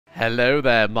Hello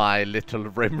there, my little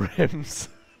rim-rims.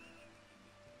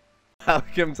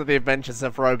 Welcome to the adventures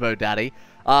of Robo-Daddy.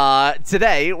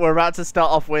 Today, we're about to start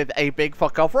off with a big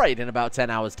fuck-off raid in about 10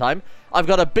 hours' time. I've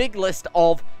got a big list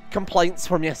of complaints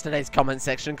from yesterday's comment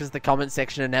section, because the comment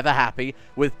section are never happy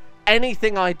with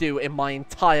anything I do in my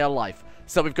entire life.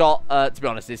 So we've got, to be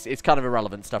honest, it's kind of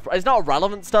irrelevant stuff. It's not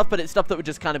irrelevant stuff, but it's stuff that would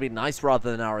just kind of be nice rather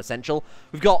than our essential.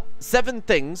 We've got 7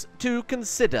 things to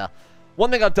consider. One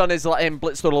thing I've done is let him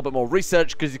blitz through a little bit more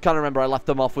research, because you kind of remember I left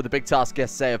them off with a big task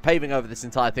yesterday of paving over this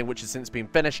entire thing, which has since been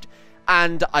finished.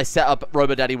 And I set up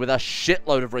Robo-Daddy with a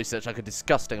shitload of research, like a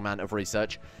disgusting amount of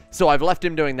research. So I've left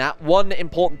him doing that. One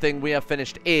important thing we have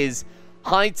finished is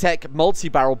high-tech,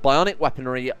 multi-barrel, bionic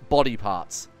weaponry body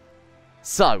parts.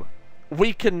 So,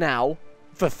 we can now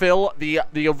fulfill the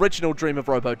original dream of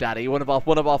Robo-Daddy, one of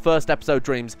our first episode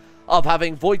dreams, of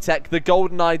having Wojtek, the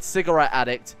golden-eyed cigarette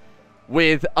addict,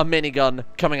 with a minigun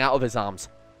coming out of his arms.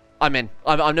 I'm in.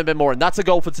 I'm a bit more in. That's a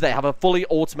goal for today. Have a fully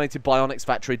automated bionics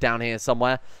factory down here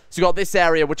somewhere. So you've got this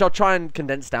area, which I'll try and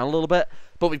condense down a little bit,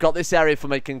 but we've got this area for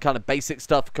making kind of basic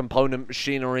stuff, component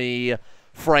machinery,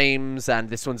 frames, and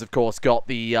this one's, of course, got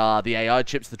the AI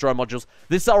chips, the drone modules.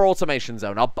 This is our automation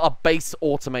zone, our base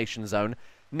automation zone.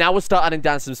 Now we'll start adding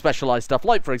down some specialized stuff,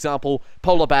 like, for example,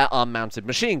 polar bear arm-mounted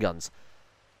machine guns.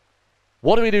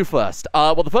 What do we do first?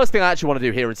 Well, the first thing I actually want to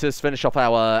do here is just finish off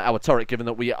our turret, given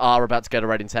that we are about to get a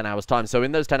raid in 10 hours' time. So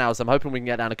in those 10 hours, I'm hoping we can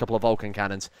get down a couple of Vulcan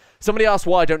cannons. Somebody asked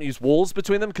why I don't use walls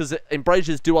between them, because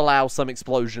embrasures do allow some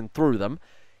explosion through them.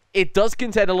 It does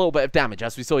contain a little bit of damage,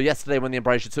 as we saw yesterday when the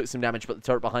embrasure took some damage, but the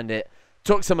turret behind it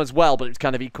took some as well, but it's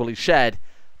kind of equally shared.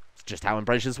 It's just how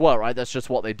embrasures work, right? That's just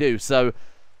what they do. So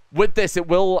with this, it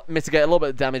will mitigate a little bit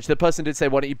of damage. The person did say,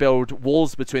 why don't you build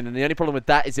walls between them? The only problem with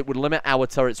that is it would limit our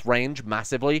turret's range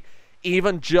massively.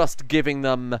 Even just giving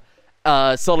them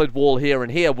a solid wall here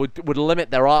and here would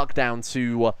limit their arc down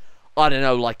to, I don't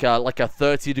know, like a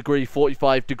 30-degree,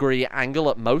 45-degree angle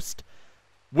at most.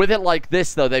 With it like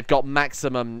this, though, they've got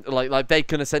maximum, like they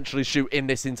can essentially shoot in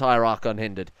this entire arc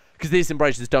unhindered. Because these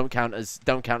embrasures don't count as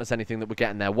anything that would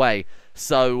get in their way.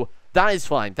 So that is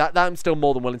fine. That I'm still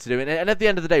more than willing to do. And at the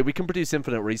end of the day, we can produce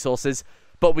infinite resources,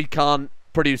 but we can't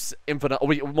produce infinite, or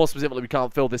more specifically, we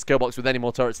can't fill this kill box with any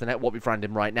more turrets than what we've ran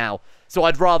in right now. So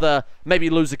I'd rather maybe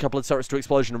lose a couple of turrets to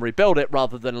explosion and rebuild it,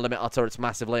 rather than limit our turrets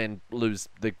massively and lose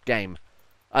the game.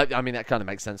 I mean, that kind of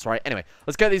makes sense, right? Anyway,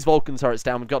 let's get these Vulcan turrets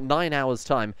down. We've got 9 hours'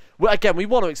 time. Well, again, we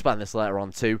want to expand this later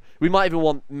on, too. We might even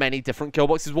want many different kill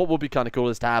boxes. What would be kind of cool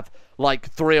is to have, like,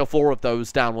 3 or 4 of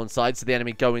those down one side, so the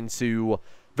enemy go into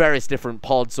various different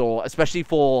pods, or especially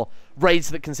for raids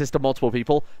that consist of multiple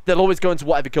people, they'll always go into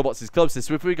whatever kill box is closest.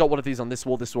 So if we got one of these on this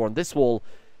wall, and this wall,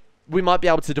 we might be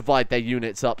able to divide their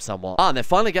units up somewhat. And they're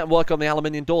finally getting work on the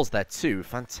aluminium doors there, too.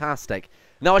 Fantastic.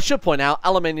 Now, I should point out,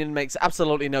 aluminium makes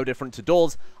absolutely no difference to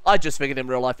doors. I just figured in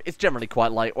real life, it's generally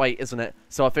quite lightweight, isn't it?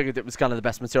 So I figured it was kind of the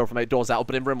best material for make doors out.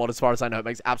 But in Rimworld, as far as I know, it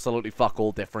makes absolutely fuck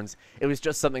all difference. It was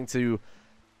just something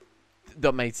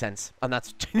that made sense. And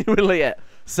that's genuinely it.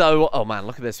 So, oh man,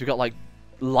 look at this. We've got, like,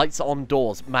 lights on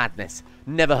doors. Madness.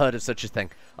 Never heard of such a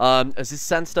thing. Is this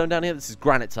sandstone down here? This is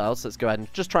granite tiles. So let's go ahead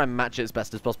and just try and match it as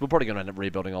best as possible. We're probably going to end up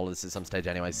rebuilding all of this at some stage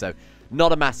anyway. So,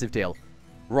 not a massive deal.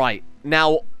 Right,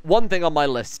 now, one thing on my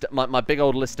list, my big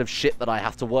old list of shit that I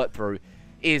have to work through,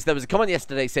 is there was a comment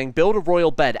yesterday saying, build a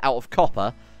royal bed out of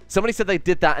copper. Somebody said they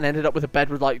did that and ended up with a bed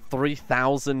with like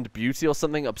 3,000 beauty or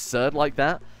something absurd like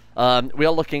that. We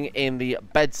are looking in the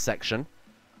bed section.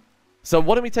 So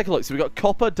why don't we take a look? So we've got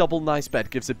copper double nice bed,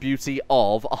 gives a beauty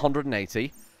of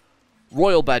 180.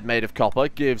 Royal bed made of copper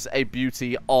gives a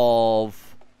beauty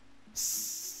of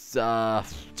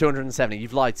 270.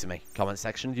 You've lied to me, comment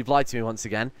section. You've lied to me once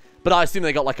again. But I assume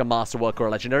they got like a masterwork or a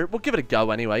legendary. We'll give it a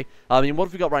go anyway. I mean, what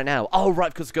have we got right now? Oh,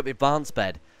 right, because we've got the advanced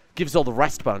bed. Gives all the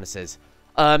rest bonuses.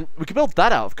 We could build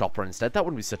that out of copper instead. That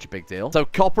wouldn't be such a big deal. So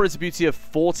copper is a beauty of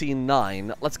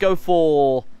 49. Let's go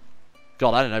for,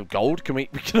 God, I don't know, gold? We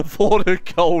can afford a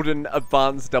golden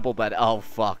advanced double bed. Oh,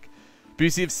 fuck.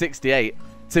 Beauty of 68.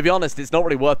 To be honest, it's not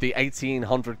really worth the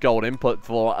 1,800 gold input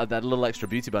for that little extra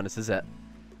beauty bonus, is it?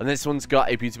 And this one's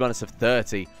got a beauty bonus of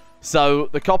 30. So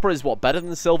the copper is, what, better than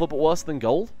the silver but worse than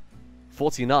gold?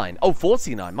 49. Oh,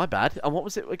 49. My bad. And what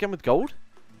was it again with gold?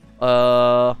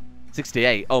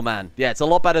 68. Oh, man. Yeah, it's a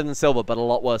lot better than silver but a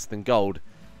lot worse than gold.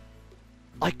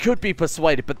 I could be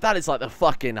persuaded, but that is like the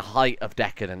fucking height of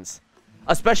decadence.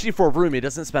 Especially for a room he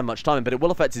doesn't spend much time in, but it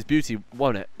will affect his beauty,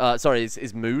 won't it? Sorry,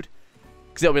 his mood.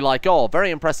 Because it'll be like, oh,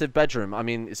 very impressive bedroom. I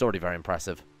mean, it's already very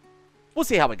impressive. We'll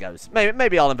see how it goes.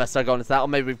 Maybe I'll invest our gold into that, or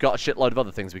maybe we've got a shitload of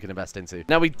other things we can invest into.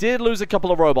 Now, we did lose a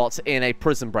couple of robots in a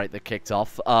prison break that kicked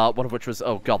off. One of which was,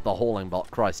 oh god, the hauling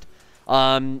bot. Christ.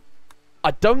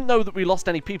 I don't know that we lost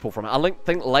any people from it. I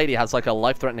think Lady has like a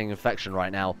life-threatening infection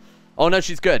right now. Oh no,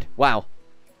 she's good. Wow.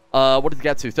 What did it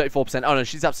get to? 34%. Oh no,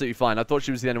 she's absolutely fine. I thought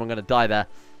she was the only one going to die there.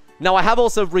 Now, I have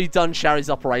also redone Sherry's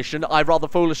operation. I rather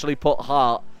foolishly put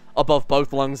heart above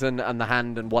both lungs and the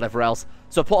hand and whatever else.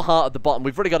 So I put heart at the bottom.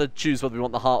 We've really got to choose whether we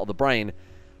want the heart or the brain.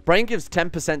 Brain gives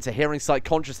 10% to hearing, sight,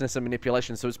 consciousness, and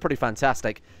manipulation, so it's pretty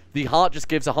fantastic. The heart just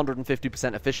gives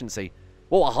 150% efficiency.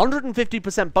 Well,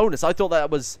 150% bonus. I thought that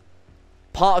was...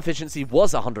 part efficiency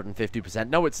was 150%.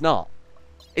 No, it's not.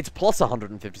 It's plus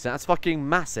 150%. That's fucking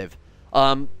massive.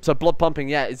 So blood pumping,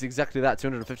 yeah, is exactly that.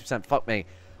 250%. Fuck me.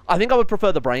 I think I would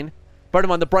prefer the brain. Bear in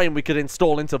mind, the brain we could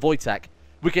install into Wojtek.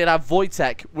 We could have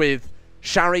Wojtek with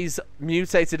Sherry's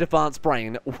mutated advanced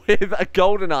brain with a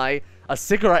golden eye, a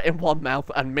cigarette in one mouth,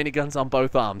 and miniguns on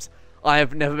both arms. I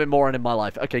have never been more in my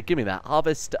life. Okay, give me that.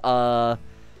 Harvest,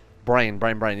 brain.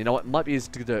 You know what? It might be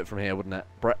easy to do it from here, wouldn't it?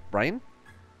 Brain?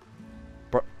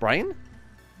 Brain?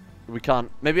 We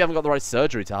can't. Maybe we haven't got the right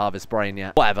surgery to harvest brain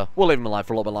yet. Whatever. We'll leave him alive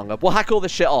for a little bit longer. We'll hack all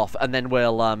this shit off, and then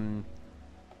we'll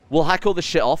hack all this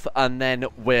shit off, and then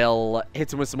we'll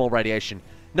hit him with some more radiation.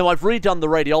 Now, I've redone the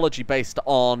radiology based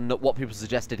on what people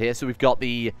suggested here. So we've got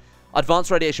the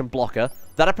advanced radiation blocker.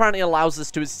 That apparently allows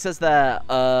us to, it says there,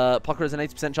 blocker has an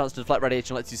 80% chance to deflect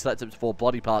radiation, lets you select up to 4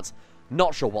 body parts.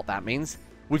 Not sure what that means.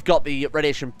 We've got the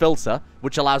radiation filter,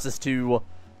 which allows us to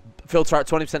filter out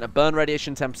 20% of burn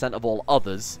radiation, 10% of all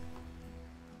others.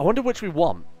 I wonder which we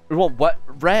want. We want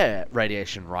rare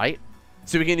radiation, right?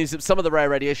 So we can use some of the rare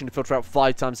radiation to filter out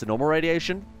 5 times the normal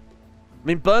radiation. I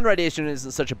mean, burn radiation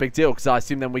isn't such a big deal, because I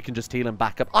assume then we can just heal him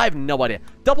back up. I have no idea.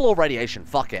 Double all radiation.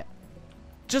 Fuck it.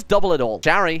 Just double it all.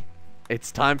 Sherry,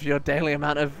 it's time for your daily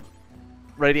amount of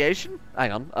radiation.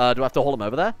 Hang on. Do I have to haul him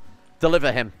over there?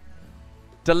 Deliver him.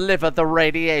 Deliver the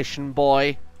radiation,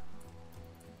 boy.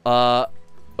 Oh,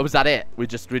 was that it? We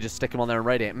just stick him on there and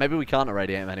radiate. Maybe we can't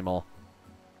irradiate him anymore.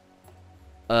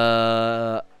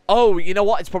 Oh, you know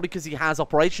what? It's probably because he has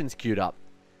operations queued up.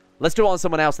 Let's do it on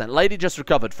someone else then. Lady just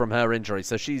recovered from her injury,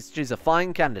 so she's a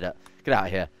fine candidate. Get out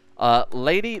of here.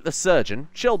 Lady, the surgeon.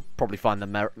 She'll probably find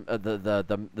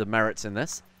the merits in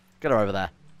this. Get her over there.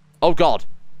 Oh, God.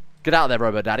 Get out of there,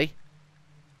 Robo-Daddy.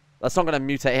 That's not going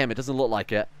to mutate him. It doesn't look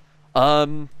like it.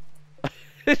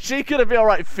 Is she going to be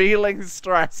alright feeling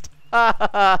stressed?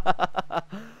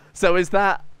 So is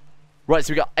that... Right,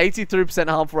 so we got 83%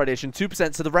 harmful radiation,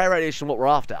 2%. So the rare radiation, what we're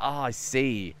after. Ah, I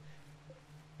see.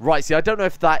 Right, see, I don't know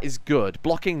if that is good.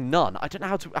 Blocking none. I don't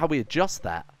know how we adjust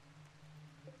that.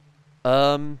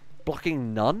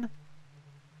 Blocking none?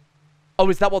 Oh,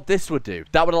 is that what this would do?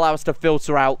 That would allow us to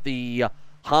filter out the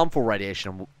harmful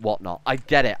radiation and whatnot. I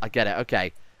get it.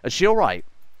 Okay. Is she alright?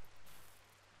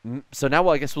 So now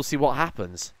I guess we'll see what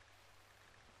happens.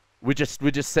 We just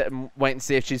sit and wait and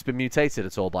see if she's been mutated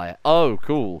at all by it. Oh,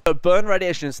 cool. So burn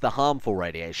radiation is the harmful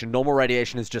radiation. Normal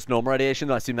radiation is just normal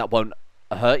radiation. I assume that won't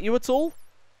hurt you at all?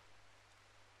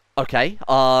 Okay.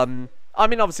 I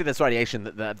mean, obviously, there's radiation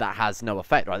that has no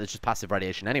effect, right? There's just passive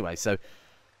radiation anyway, so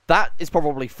that is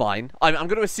probably fine. I'm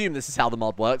going to assume this is how the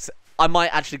mod works. I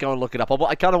might actually go and look it up.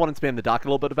 I kind of wanted to be in the dark a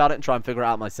little bit about it and try and figure it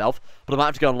out myself, but I might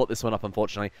have to go and look this one up,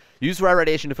 unfortunately. Use rare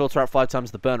radiation to filter out 5 times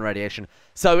the burn radiation.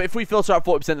 So if we filter out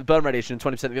 40% of the burn radiation and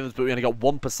 20% of the others, but we only got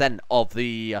 1% of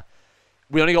the...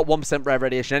 we only got 1% rare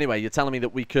radiation anyway, you're telling me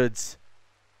that we could...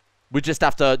 we just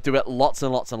have to do it lots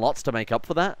and lots and lots to make up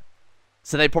for that?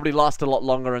 So they probably last a lot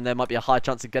longer and there might be a high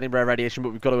chance of getting rare radiation,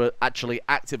 but we've got to actually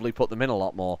actively put them in a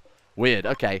lot more. Weird,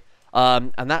 okay.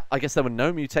 And that, I guess there were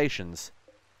no mutations.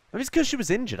 Maybe it's because she was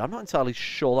injured. I'm not entirely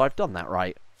sure I've done that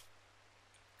right.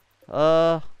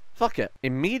 Fuck it.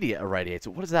 Immediate irradiator.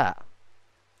 What is that?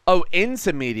 Oh,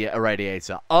 intermediate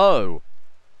irradiator. Oh.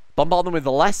 Bombard them with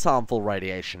less harmful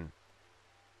radiation.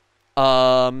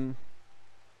 So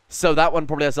that one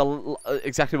probably has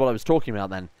exactly what I was talking about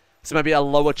then. So maybe a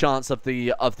lower chance of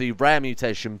the rare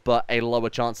mutation, but a lower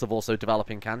chance of also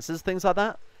developing cancers, things like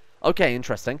that. Okay,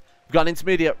 interesting. We've got an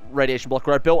intermediate radiation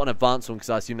blocker. I built an advanced one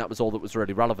because I assumed that was all that was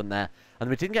really relevant there. And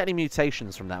we didn't get any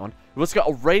mutations from that one. We've also got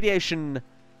a radiation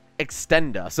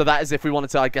extender. So that is if we wanted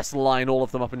to, I guess, line all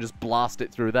of them up and just blast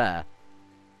it through there.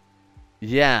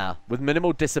 Yeah, with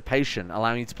minimal dissipation,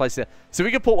 allowing you to place it. So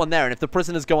we could put one there, and if the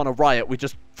prisoners go on a riot, we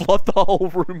just flood the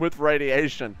whole room with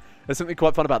radiation. There's something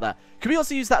quite fun about that. Could we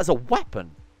also use that as a weapon?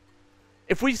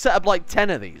 If we set up like 10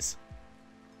 of these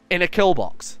in a kill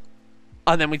box,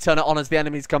 and then we turn it on as the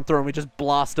enemies come through and we just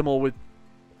blast them all with...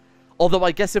 Although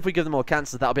I guess if we give them more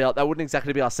cancers, that wouldn't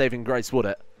exactly be our saving grace, would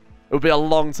it? It would be a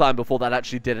long time before that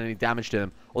actually did any damage to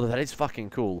him. Although that is fucking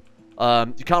cool.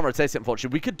 You can't rotate it,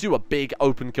 unfortunately. We could do a big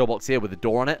open kill box here with a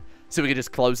door on it. So we could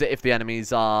just close it if the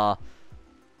enemies are...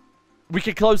 We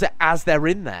could close it as they're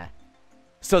in there.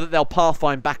 So that they'll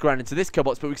pathfind back around into this kill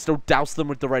box, but we can still douse them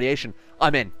with the radiation.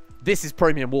 I'm in. This is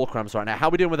premium Warcrimes right now. How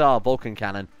are we doing with our Vulcan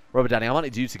cannon? Robert Danny, I might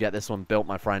need you to get this one built,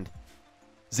 my friend.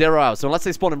 0 hours. So unless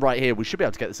they spawn him right here, we should be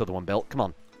able to get this other one built. Come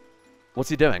on. What's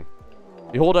he doing?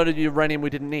 You hauled out of uranium we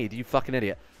didn't need. You fucking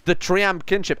idiot. The Triam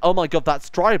kinship. Oh my god, that's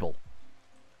tribal.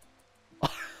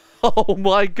 Oh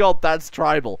my god, that's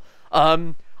tribal.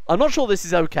 I'm not sure this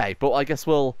is okay, but I guess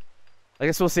we'll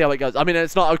see how it goes. I mean,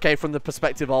 it's not okay from the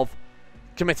perspective of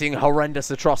committing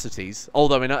horrendous atrocities.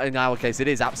 Although in our case, it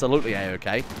is absolutely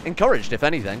a-okay. Encouraged, if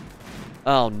anything.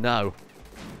 Oh no.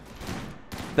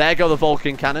 There go the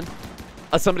Vulcan cannon.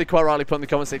 As somebody quite rightly put in the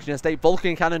comment section yesterday,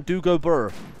 Vulcan cannon do go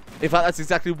brr. In fact, that's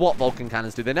exactly what Vulcan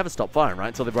cannons do. They never stop firing, right?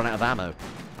 Until they run out of ammo.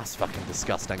 That's fucking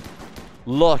disgusting.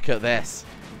 Look at this.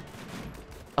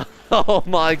 Oh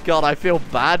my god, I feel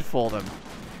bad for them.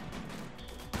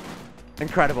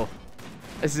 Incredible.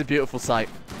 This is a beautiful sight.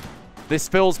 This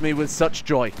fills me with such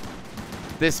joy.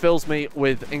 This fills me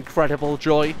with incredible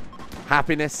joy,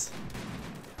 happiness,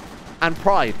 and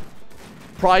pride.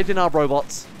 Pride in our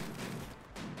robots.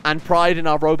 And pride in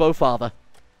our robo-father.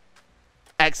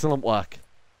 Excellent work.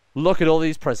 Look at all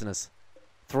these prisoners.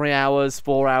 3 hours,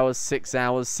 4 hours, 6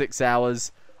 hours, 6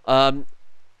 hours. I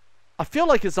feel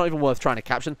like it's not even worth trying to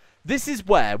capture them. This is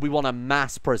where we want a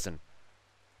mass prison.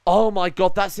 Oh my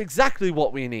god, that's exactly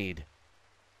what we need.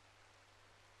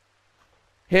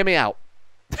 Hear me out.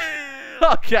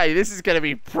 Okay, this is going to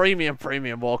be premium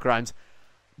Warcrimes.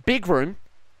 Big room.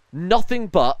 Nothing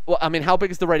but... Well, I mean, how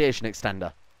big is the radiation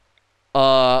extender?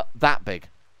 That big.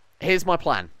 Here's my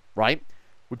plan, right?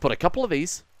 We put a couple of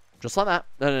these, just like that.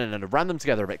 No. Ram them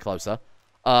together a bit closer.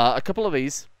 A couple of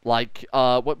these, like,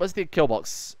 where's the kill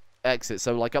box exit?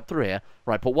 So, like, up through here.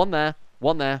 Right, put one there,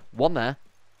 one there, one there.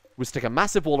 We stick a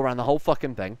massive wall around the whole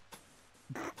fucking thing.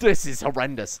 This is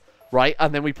horrendous. Right,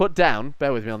 and then we put down,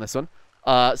 bear with me on this one,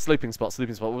 sleeping spot,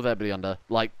 what would that be under?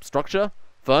 Like, structure?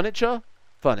 Furniture?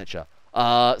 Furniture.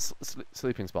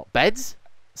 Sleeping spot. Beds?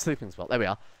 Sleeping spot, there we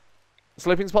are.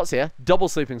 Sleeping spots here, double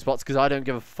sleeping spots, because I don't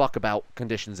give a fuck about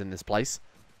conditions in this place.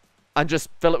 And just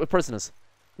fill it with prisoners.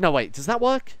 No, wait, does that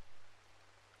work?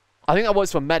 I think that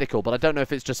works for medical, but I don't know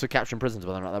if it's just for capturing prisoners.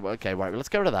 Okay, right, let's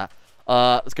get rid of that.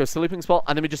 Let's go sleeping spot,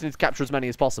 and then we just need to capture as many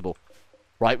as possible.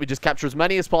 Right, we just capture as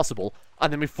many as possible,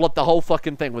 and then we flood the whole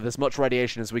fucking thing with as much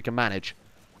radiation as we can manage.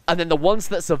 And then the ones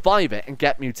that survive it and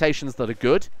get mutations that are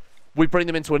good, we bring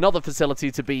them into another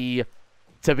facility to be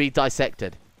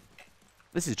dissected.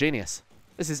 This is genius.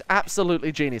 This is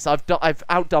absolutely genius. I've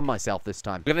outdone myself this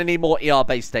time. We're going to need more ER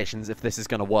base stations if this is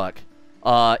going to work.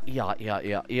 ER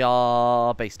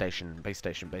base station.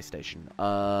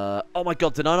 Oh my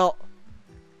god, did I not...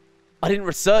 I didn't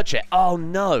research it. Oh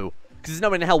no. Because there's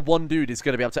no way in hell one dude is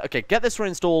going to be able to... Okay, get this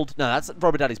reinstalled. No, that's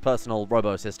Robert Daddy's personal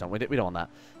robo-assistant. We don't want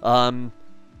that.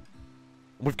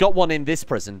 We've got one in this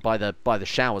prison by the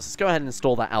showers. Let's go ahead and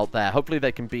install that out there. Hopefully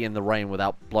they can be in the rain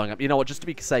without blowing up. You know what? Just to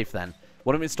be safe then.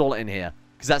 Why don't we install it in here?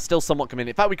 Because that's still somewhat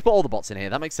convenient. In fact, we can put all the bots in here.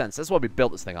 That makes sense. That's why we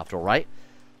built this thing after all, right?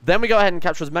 Then we go ahead and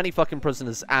capture as many fucking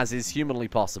prisoners as is humanly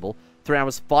possible. 3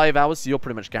 hours, 5 hours, so you're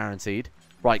pretty much guaranteed.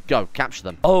 Right, go. Capture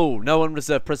them. Oh, no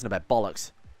unreserved prisoner bed.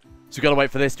 Bollocks. So we've got to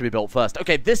wait for this to be built first.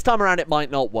 Okay, this time around it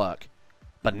might not work.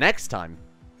 But next time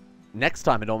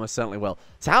it almost certainly will.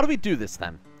 So how do we do this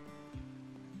then?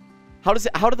 How do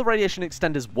the radiation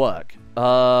extenders work?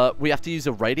 We have to use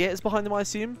the radiators behind them, I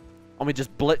assume? And we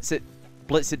just blitz it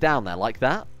down there like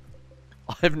that?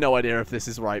 I have no idea if this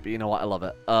is right, but you know what? I love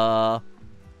it.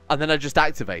 And then I just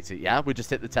activate it, yeah? We just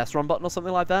hit the test run button or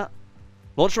something like that?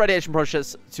 Launch radiation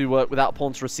process to work without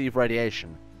pawns to receive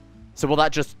radiation. So will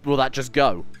that just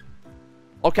go?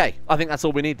 Okay, I think that's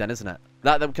all we need then, isn't it?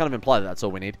 That would kind of imply that that's all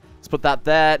we need. Let's put that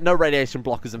there. No radiation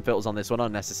blockers and filters on this one.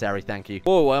 Unnecessary, thank you.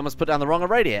 Oh, I almost put down the wrong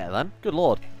radiator then. Good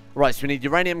lord. Right, so we need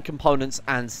uranium components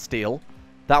and steel.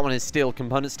 That one is steel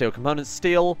components,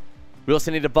 steel. We also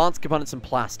need advanced components and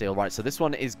plasteel. Right, so this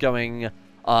one is going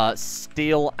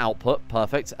steel output.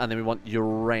 Perfect. And then we want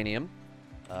uranium.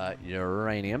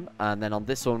 And then on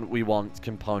this one we want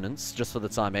components just for the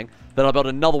timing. Then I'll build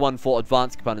another one for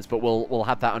advanced components, but we'll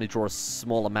have that only draw a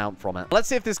small amount from it. Let's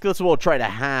see if this Glitter World trader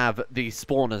have the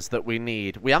spawners that we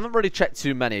need. We haven't really checked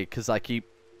too many because I keep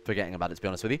forgetting about it, to be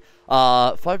honest with you.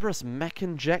 Fibrous mech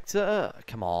injector,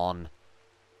 come on.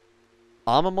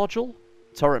 Armor module,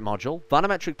 turret module,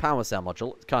 vanometric power cell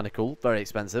module. It's kind of cool, very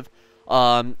expensive.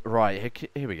 Right,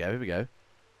 here we go.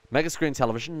 Mega screen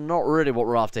television, not really what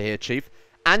we're after here, Chief.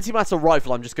 Antimatter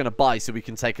rifle I'm just going to buy so we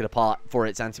can take it apart for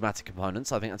its antimatter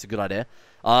components. I think that's a good idea.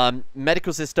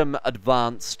 Medical system,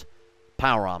 advanced,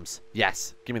 power arms.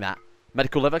 Yes, give me that.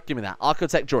 Medical liver, give me that.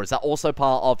 Architect drawer, is that also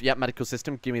part of, yep, medical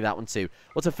system? Give me that one too.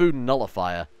 What's a food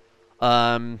nullifier?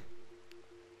 The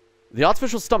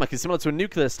artificial stomach is similar to a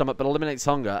nuclear stomach but eliminates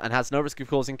hunger and has no risk of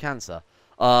causing cancer.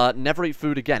 Never eat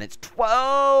food again. It's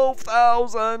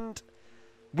 12,000.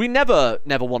 We never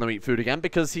want to eat food again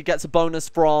because he gets a bonus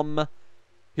from...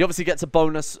 He obviously gets a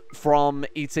bonus from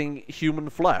eating human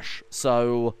flesh.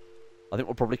 So, I think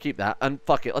we'll probably keep that. And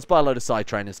fuck it, let's buy a load of side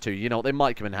trainers too. You know, they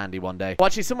might come in handy one day. Well,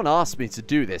 actually, someone asked me to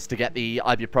do this, to get the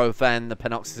ibuprofen, the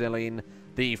penoxyline,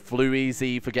 the flu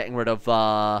easy for getting rid of,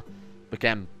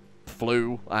 again,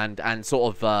 flu and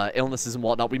sort of illnesses and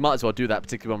whatnot. We might as well do that,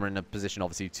 particularly when we're in a position,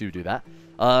 obviously, to do that.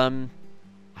 I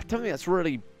don't think that's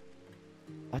really...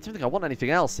 I don't think I want anything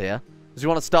else here. Because we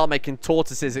want to start making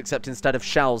tortoises, except instead of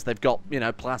shells, they've got, you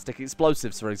know, plastic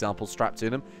explosives, for example, strapped to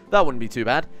them. That wouldn't be too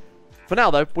bad. For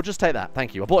now, though, we'll just take that.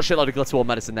 Thank you. I bought a shitload of glitterwall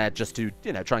medicine there just to,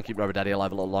 you know, try and keep Robo Daddy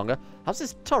alive a little longer. How's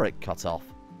this turret cut off?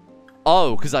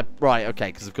 Oh, because I... Right, okay,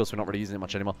 because of course we're not really using it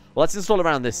much anymore. Well, let's install it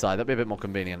around this side. That'd be a bit more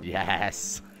convenient.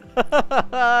 Yes.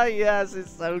 Yes,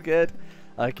 it's so good.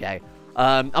 Okay.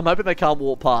 I'm hoping they can't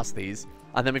walk past these.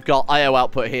 And then we've got IO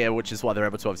output here, which is why they're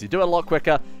able to obviously do it a lot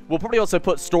quicker. We'll probably also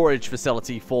put storage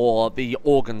facility for the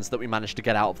organs that we managed to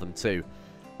get out of them too.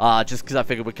 Just because I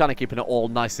figured we're kind of keeping it all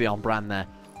nicely on brand there.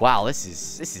 Wow, this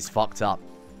is fucked up.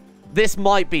 This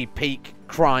might be peak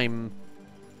crime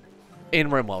in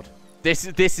Rimworld. This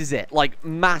is it. Like,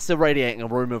 mass irradiating a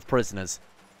room of prisoners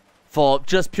for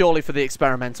just purely for the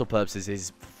experimental purposes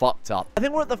is fucked up. I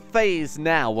think we're at the phase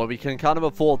now where we can kind of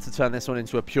afford to turn this one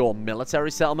into a pure military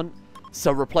settlement.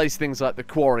 So replace things like the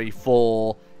quarry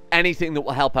for anything that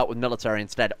will help out with military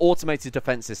instead. Automated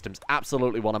defense systems,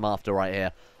 absolutely what I'm after right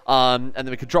here. And then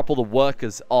we could drop all the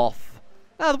workers off.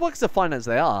 The workers are fine as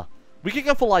they are. We could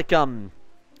go for like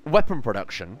weapon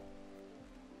production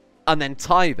and then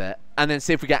tithe it and then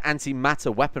see if we get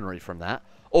antimatter weaponry from that.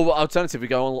 Or alternatively, we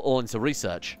go all into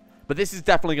research. But this is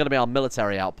definitely going to be our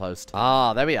military outpost.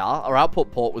 Ah, there we are. Our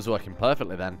output port was working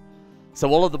perfectly then. So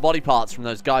all of the body parts from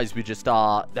those guys we just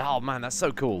are... Oh, man, that's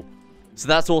so cool. So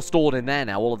that's all stored in there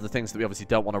now. All of the things that we obviously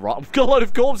don't want to rot. We've got a load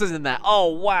of corpses in there.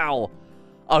 Oh, wow.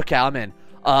 Okay, I'm in.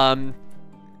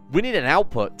 We need an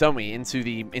output, don't we, into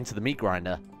the meat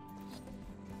grinder.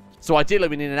 So ideally,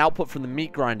 we need an output from the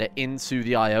meat grinder into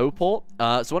the IO port. So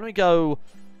why don't we go...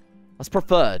 That's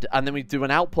preferred. And then we do an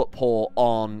output port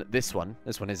on this one.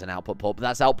 This one is an output port, but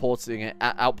that's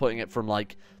outputting it from,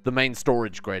 like, the main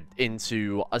storage grid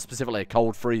into specifically a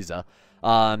cold freezer.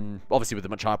 Obviously with a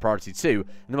much higher priority too.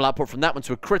 And then we'll output from that one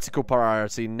to a critical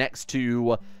priority next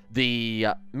to the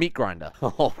meat grinder.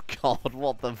 Oh, God,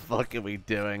 what the fuck are we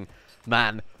doing?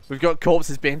 Man, we've got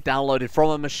corpses being downloaded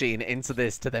from a machine into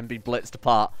this to then be blitzed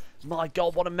apart. My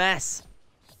God, what a mess.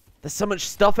 There's so much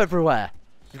stuff everywhere.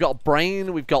 We've got a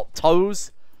brain, we've got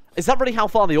toes. Is that really how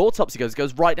far the autopsy goes? It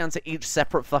goes right down to each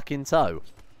separate fucking toe.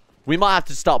 We might have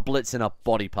to start blitzing up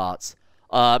body parts.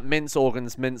 Mince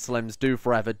organs, mince limbs, do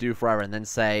forever, and then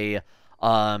say...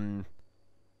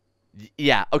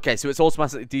 yeah, okay, so it's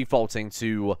automatically defaulting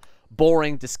to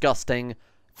boring, disgusting,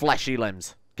 fleshy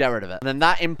limbs. Get rid of it. And then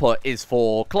that input is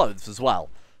for clothes as well.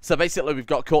 So basically, we've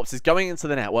got corpses going into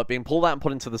the network, being pulled out and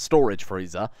put into the storage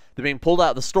freezer. They're being pulled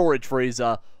out of the storage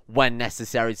freezer when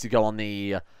necessary to go on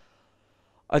the...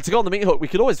 to go on the meat hook. We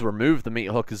could always remove the meat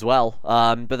hook as well.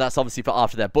 But that's obviously for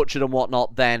after they're butchered and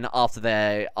whatnot. Then after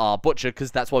they are butchered,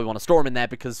 because that's why we want to store them in there,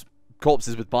 because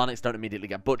corpses with barnacks don't immediately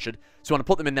get butchered. So we want to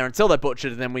put them in there until they're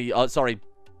butchered, and then we...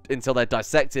 until they're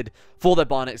dissected for their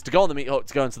barnacks to go on the meat hook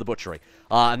to go into the butchery.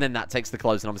 And then that takes the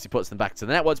clothes and obviously puts them back to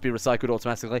the network to be recycled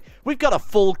automatically. We've got a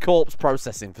full corpse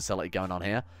processing facility going on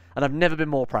here, and I've never been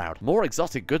more proud. More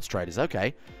exotic goods traders,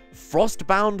 okay.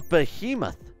 Frostbound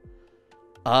behemoth.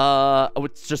 Oh,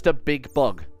 it's just a big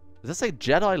bug. Does that say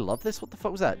Jedi love this? What the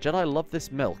fuck was that? Jedi love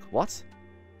this milk. What?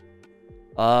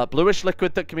 Bluish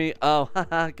liquid that can be... Oh,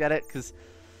 haha, get it? Because...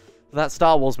 that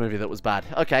Star Wars movie that was bad.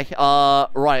 Okay,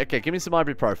 right, okay, give me some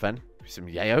ibuprofen. Some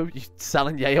yayo. You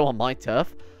selling yayo on my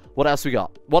turf? What else we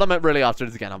got? What I'm really after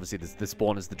is, again, obviously, the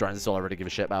spawners, the drones, that's all I really give a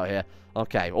shit about here.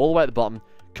 Okay, all the way at the bottom.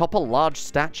 Copper large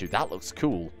statue. That looks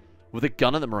cool. With a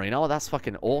gun at the marine. Oh, that's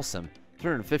fucking awesome.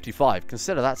 355.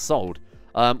 Consider that sold.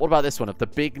 What about this one? Of the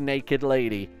big naked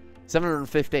lady.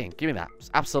 715. Give me that.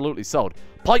 It's absolutely sold.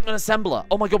 Pikeman assembler.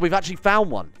 Oh my God, we've actually found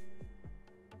one.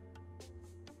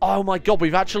 Oh my God,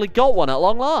 we've actually got one at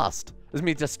long last. There's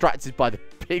me distracted by the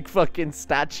big fucking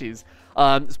statues.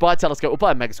 Let's buy a telescope. We'll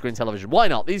buy a mega screen television. Why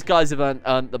not? These guys have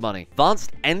earned the money.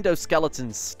 Advanced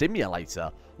endoskeleton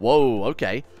stimulator. Whoa,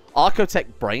 okay. Archotech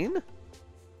brain?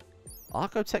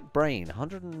 Archotech brain.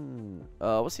 100 and...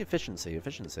 what's the efficiency?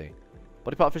 Efficiency.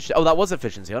 Body part efficiency. Oh, that was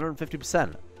efficiency.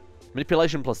 150%.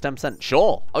 Manipulation plus 10%.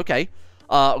 Sure. Okay.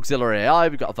 Auxiliary AI.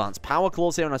 We've got advanced power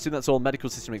claws here, and I assume that's all medical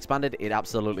system expanded. It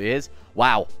absolutely is.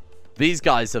 Wow. These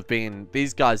guys have been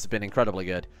incredibly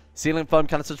good. Ceiling foam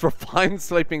canisters, refined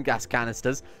sleeping gas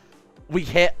canisters. We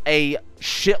hit a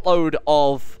shitload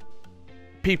of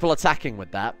people attacking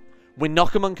with that. We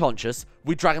knock them unconscious.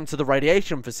 We drag them to the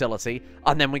radiation facility,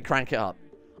 and then we crank it up.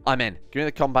 I'm in. Give me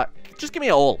the combat. Just give me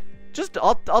it all.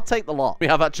 I'll take the lot. We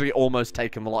have actually almost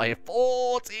taken the lot here.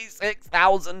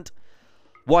 46,000.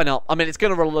 Why not? I mean, it's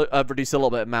going to reduce a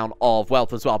little bit amount of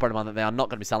wealth as well. Bear in mind that they are not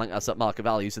going to be selling us at market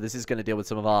value, so this is going to deal with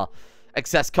some of our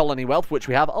excess colony wealth, which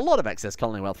we have a lot of excess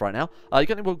colony wealth right now. You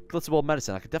got any more glitterboard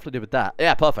medicine? I could definitely do with that.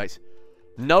 Yeah, perfect.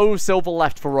 No silver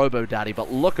left for Robo Daddy,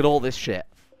 but look at all this shit.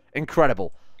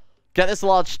 Incredible. Get this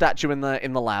large statue in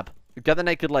the lab. Get the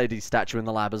naked lady statue in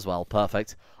the lab as well.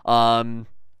 Perfect.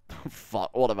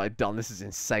 Fuck, what have I done? This is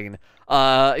insane.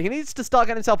 He needs to start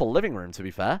getting himself a living room, to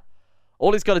be fair.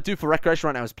 All he's got to do for recreation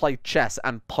right now is play chess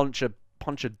and punch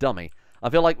a dummy. I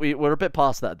feel like we're a bit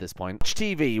past that at this point. Watch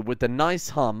TV with the nice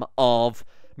hum of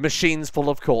machines full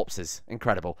of corpses.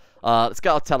 Incredible. Let's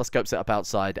get our telescope set up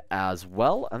outside as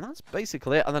well. And that's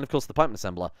basically it. And then, of course, the pipe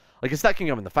assembler. I guess that can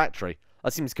go in the factory.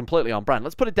 That seems completely on brand.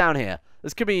 Let's put it down here.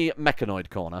 This could be Mechanoid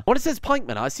Corner. When it says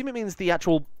Pikeman, I assume it means the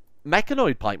actual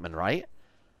Mechanoid Pikeman, right?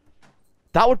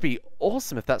 That would be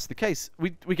awesome if that's the case.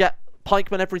 We get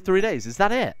Pikeman every 3 days. Is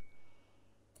that it?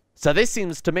 So this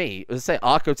seems to me, let's say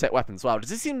Archotech weapons. Wow,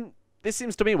 this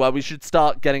seems to me where we should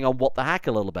start getting on what the heck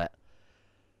a little bit.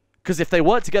 Because if they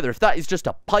work together, if that is just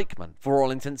a pikeman for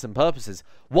all intents and purposes,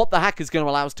 what the heck is going to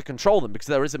allow us to control them? Because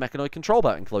there is a mechanoid control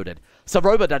boat included. So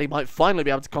Robo Daddy might finally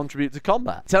be able to contribute to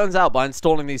combat. Turns out by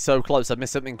installing these so close, I've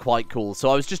missed something quite cool. So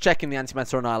I was just checking the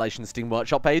Antimatter Annihilation Steam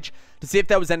Workshop page to see if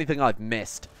there was anything I've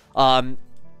missed.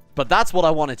 But that's what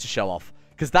I wanted to show off.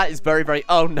 Because that is very, very...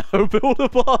 Oh no,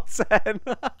 Build-A-Bar 10.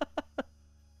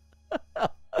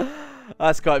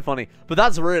 That's quite funny, but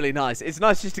that's really nice. It's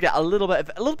nice just to get a little bit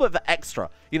of extra.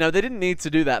 You know, they didn't need to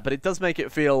do that, but it does make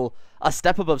it feel a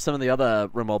step above some of the other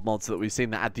Rimworld mods that we've seen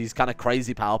that add these kind of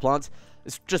crazy power plants.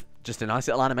 It's just a nice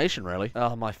little animation, really.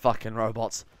 Oh, my fucking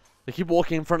robots. They keep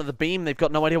walking in front of the beam. They've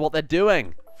got no idea what they're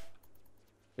doing.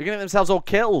 They're getting themselves all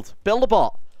killed.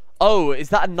 Build-A-Bot. Oh, is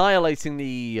that annihilating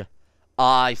the...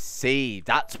 I see.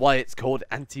 That's why it's called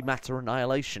Antimatter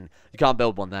Annihilation. You can't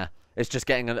build one there. It's just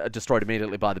getting destroyed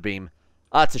immediately by the beam.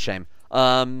 That's a shame.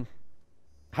 How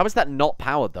is that not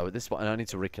powered, though? At this point, I need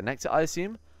to reconnect it, I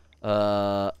assume.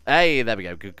 Hey, there we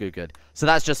go. Good, good, good. So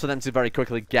that's just for them to very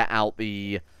quickly get out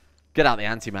the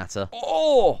antimatter.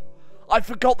 Oh! I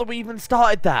forgot that we even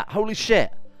started that. Holy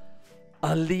shit.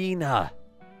 Alina.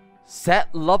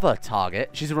 Set lover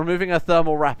target. She's removing her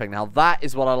thermal wrapping. Now, that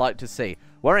is what I like to see.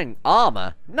 Wearing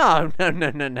armor? No, no,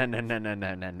 no, no, no, no, no, no,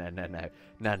 no, no, no, no, no.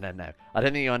 No, no, no. I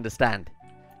don't think you understand.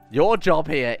 Your job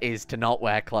here is to not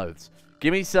wear clothes.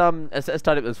 Give me some... Let's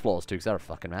tidy up those floors, too, because they're a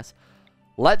fucking mess.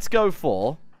 Let's go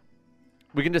for...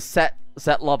 We can just set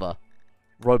lover.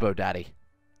 Robo Daddy.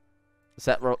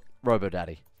 Set Robo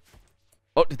Daddy.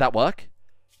 Oh, did that work?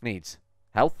 Needs.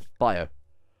 Health. Bio.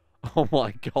 Oh,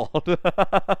 my God.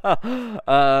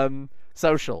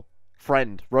 Social.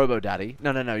 Friend. Robo Daddy.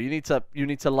 No, no, no. You need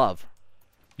to love.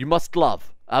 You must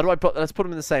love. How do I put... Let's put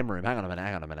them in the same room. Hang on a minute.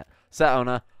 Hang on a minute. Set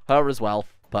owner. Her as well.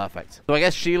 Perfect. So I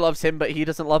guess she loves him, but he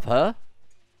doesn't love her.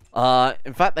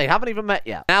 In fact, they haven't even met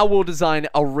yet. Now we'll design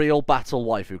a real battle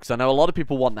waifu, because I know a lot of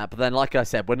people want that. But then, like I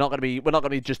said, we're not gonna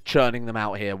be just churning them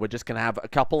out here. We're just gonna have a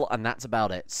couple, and that's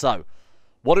about it. So,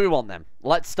 what do we want then?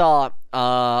 Let's start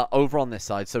over on this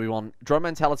side. So we want drone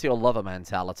mentality or lover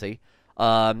mentality. We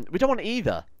don't want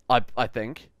either. I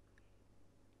think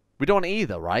we don't want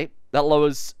either, right? That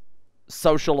lowers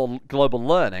social or global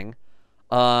learning.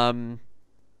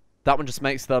 That one just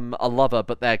makes them a lover,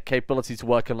 but their capability to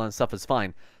work and learn stuff is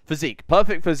fine. Physique.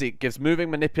 Perfect physique gives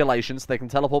moving manipulation, so they can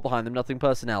teleport behind them. Nothing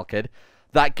personnel, kid.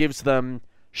 That gives them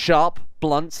sharp,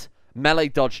 blunt, melee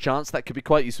dodge chance. That could be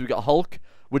quite useful. We've got Hulk,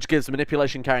 which gives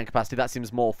manipulation carrying capacity. That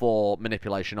seems more for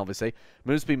manipulation, obviously.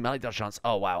 Move speed, melee dodge chance.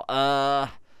 Oh, wow.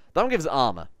 That one gives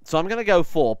armor. So I'm going to go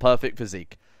for perfect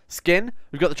physique. Skin.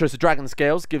 We've got the choice of dragon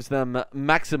scales. Gives them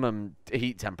maximum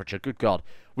heat temperature. Good God.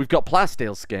 We've got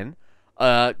plasteel skin.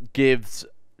 Gives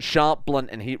sharp, blunt,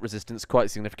 and heat resistance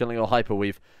quite significantly, or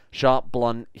hyperweave. Sharp,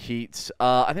 blunt, heat.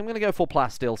 I think I'm going to go for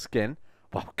plasteel skin.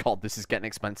 Oh, God, this is getting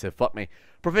expensive. Fuck me.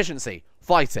 Proficiency.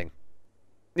 Fighting.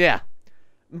 Yeah.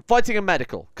 fighting and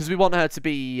medical, because we want her to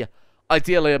be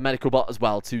ideally a medical bot as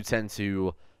well to tend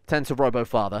to robo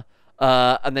father.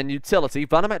 And then utility,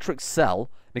 Vanometric Cell,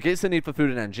 negates the need for food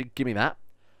and energy, give me that.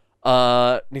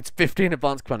 Needs 15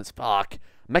 advanced components, fuck.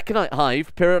 Mechanite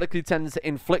Hive, periodically tends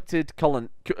inflicted coolant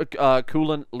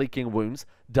leaking wounds,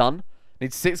 done.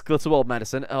 Needs 6 Glitterworld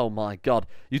medicine, oh my god.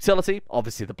 Utility,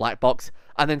 obviously the black box.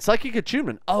 And then Psychic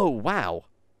Attunement, oh wow.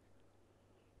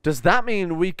 Does that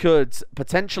mean we could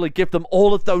potentially give them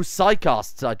all of those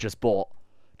Psycasts I just bought?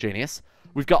 Genius.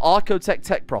 We've got Archotech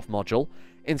Tech Prof module.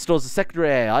 Installs a secondary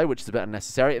AI, which is a bit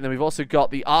unnecessary. And then we've also got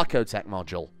the Archotech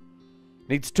module.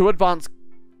 Needs 2 advanced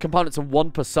components and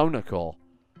 1 persona core.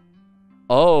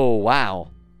 Oh,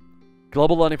 wow.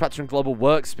 Global learning factor and global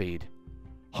work speed.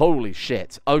 Holy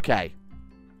shit. Okay.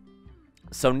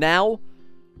 So now,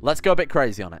 let's go a bit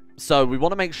crazy on it. So we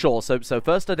want to make sure. So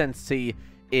first identity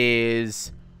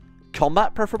is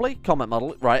combat, preferably. Combat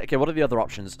model. Right, okay, what are the other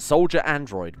options? Soldier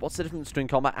Android. What's the difference between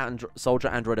combat soldier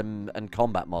Android and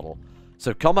combat model?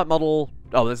 So combat model...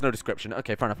 Oh, there's no description.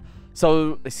 Okay, fair enough.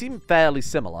 So they seem fairly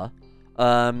similar.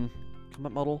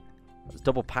 Combat model. There's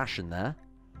double passion there.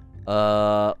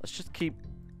 Let's just keep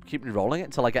re-rolling it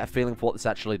until I get a feeling for what this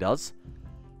actually does.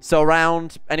 So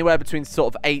around anywhere between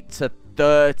sort of 8 to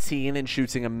 13 in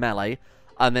shooting and melee.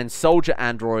 And then Soldier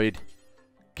Android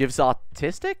gives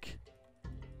artistic?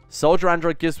 Soldier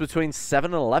Android gives between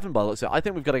 7 and 11 by the looks of it. I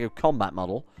think we've got to go combat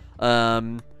model.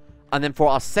 And then for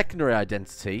our secondary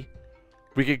identity,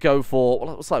 we could go for,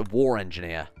 well, what's like War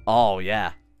Engineer? Oh,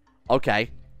 yeah.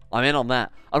 Okay. I'm in on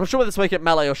that. I'm not sure whether to make it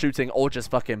melee or shooting or just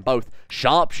fucking both.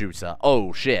 Sharpshooter.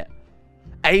 Oh, shit.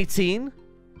 18?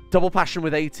 Double passion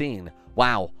with 18.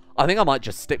 Wow. I think I might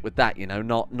just stick with that, you know,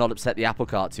 not upset the apple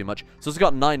cart too much. So it's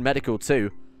got 9 medical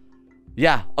too.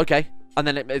 Yeah, okay. And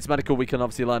then it's medical we can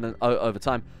obviously learn over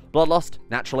time. Bloodlust,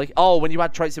 naturally. Oh, when you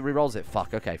add traits it rerolls it.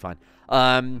 Fuck, okay, fine.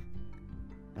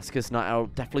 That's because Night Owl,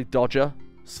 definitely Dodger.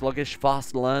 Sluggish,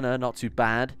 fast learner, not too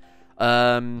bad.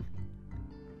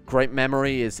 Great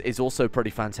memory is also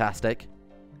pretty fantastic.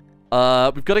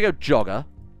 We've got to go Jogger.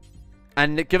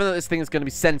 And given that this thing is going to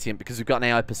be sentient because we've got an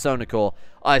AI Persona Core,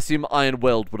 I assume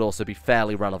Iron-Willed would also be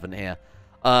fairly relevant here.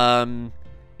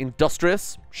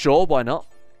 Industrious, sure, why not?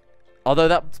 Although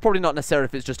that's probably not necessary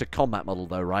if it's just a combat model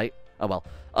though, right? Oh well.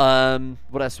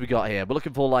 What else we got here? We're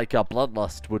looking for like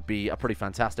Bloodlust would be a pretty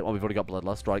fantastic one. We've already got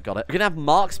Bloodlust, right? Got it. We're gonna have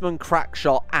Marksman,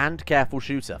 Crackshot, and Careful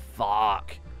Shooter.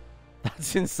 Fuck.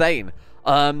 That's insane.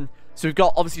 So we've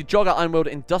got obviously Jogger, Iron-Willed,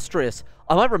 Industrious.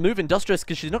 I might remove Industrious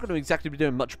because she's not going to exactly be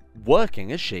doing much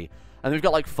working, is she? And we've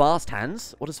got like Fast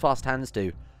Hands. What does Fast Hands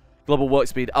do? Global Work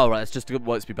Speed. Oh, right. It's just a good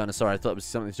work speed bonus. Sorry, I thought it was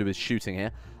something to do with shooting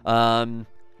here.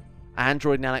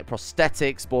 Android, Nanic,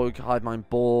 Prosthetics, Borg, Hive Mind,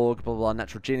 Borg, blah, blah, blah,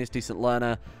 Natural Genius, Decent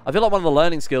Learner. I feel like one of the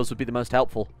learning skills would be the most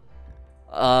helpful.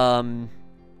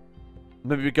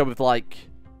 Maybe we go with like...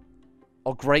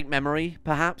 Or Great Memory,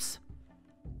 perhaps?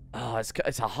 Oh,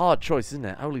 it's a hard choice, isn't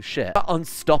it? Holy shit.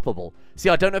 Unstoppable. See,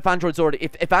 I don't know if Androids already...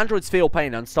 If Androids feel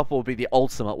pain, Unstoppable would be the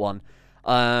ultimate one.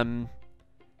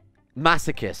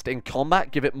 Masochist. In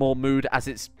combat, give it more mood as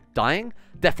it's dying.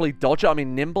 Definitely Dodger. I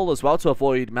mean, Nimble as well to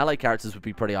avoid melee characters would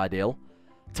be pretty ideal.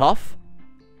 Tough.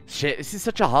 Shit, this is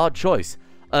such a hard choice.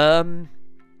 Master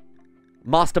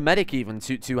Medic even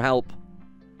to help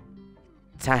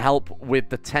with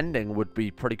the tending would be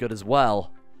pretty good as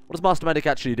well. What does Master Medic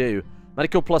actually do?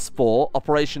 Medical plus 4,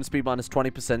 operation speed minus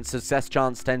 20%, success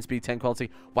chance 10 speed, 10 quality.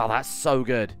 Wow, that's so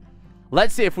good.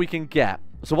 Let's see if we can get...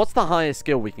 So what's the highest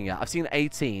skill we can get? I've seen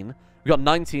 18. We've got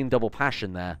 19 double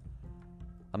passion there.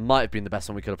 That might have been the best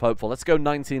one we could have hoped for. Let's go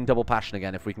 19 double passion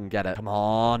again if we can get it. Come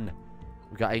on.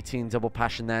 We've got 18 double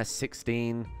passion there,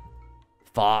 16.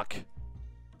 Fuck.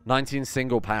 19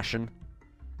 single passion.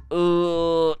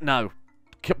 No.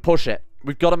 Push it.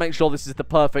 We've got to make sure this is the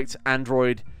perfect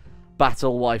Android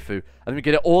battle waifu. And we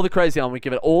get it all the crazy on. We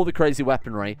give it all the crazy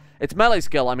weaponry. It's melee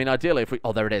skill. I mean, ideally, if we...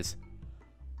 Oh, there it is.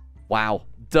 Wow.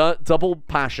 Double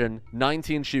passion,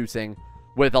 19 shooting,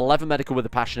 with 11 medical with a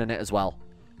passion in it as well.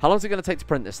 How long is it going to take to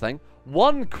print this thing?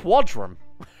 1 quadrum.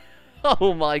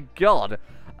 Oh, my God.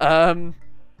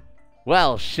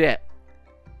 Well, shit.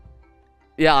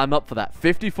 Yeah, I'm up for that.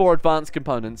 54 advanced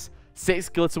components, 6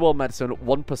 Glitterworld medicine,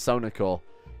 1 persona core.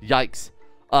 Yikes.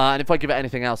 And if I give it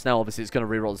anything else now, obviously it's going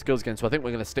to reroll the skills again, so I think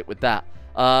we're going to stick with that.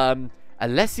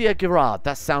 Alessia Girard.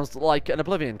 That sounds like an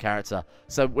Oblivion character.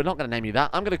 So we're not going to name you that.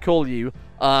 I'm going to call you...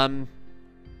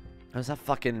 What's that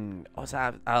fucking... What's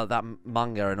that? That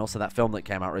manga and also that film that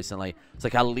came out recently. It's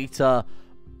like Alita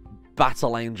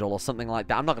Battle Angel or something like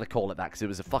that. I'm not going to call it that because it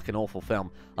was a fucking awful film.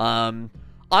 I'm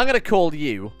going to call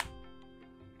you...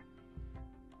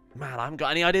 Man, I haven't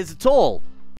got any ideas at all.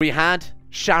 We had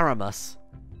Sharamus.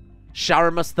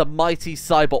 Sharamus, the mighty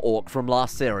cyber orc from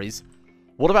last series.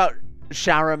 What about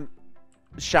Sharamissus?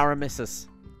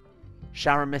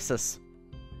 Sharamissus.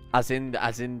 As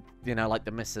in, you know, like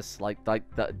the missus, like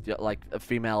a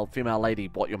female lady,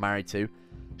 what you're married to.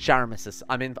 Sharamissus.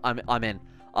 I'm in.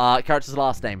 Character's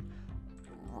last name.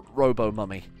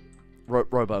 Robo-mummy.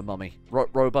 Robo-mummy.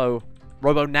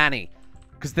 Robo-nanny.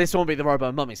 Because this one will be the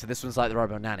Robo-mummy, so this one's like the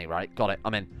Robo-nanny, right? Got it.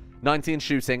 I'm in. 19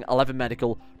 shooting, 11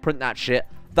 medical. Print that shit.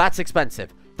 That's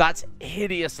expensive. That's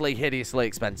hideously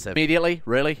expensive. Immediately?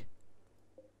 Really?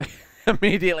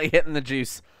 Immediately hitting the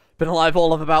juice. Been alive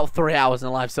all of about 3 hours,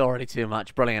 and life's already too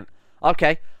much. Brilliant.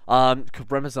 Okay.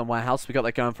 Amazon warehouse. We got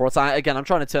that going for us. Again, I'm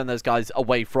trying to turn those guys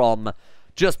away from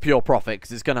just pure profit,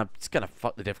 because it's gonna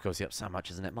fuck the difficulty up so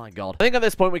much, isn't it? My god. I think at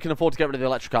this point we can afford to get rid of the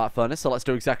electric arc furnace, so let's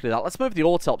do exactly that. Let's move the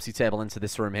autopsy table into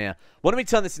this room here. Why don't we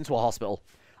turn this into a hospital?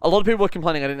 A lot of people were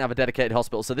complaining I didn't have a dedicated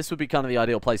hospital, so this would be kind of the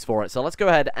ideal place for it. So let's go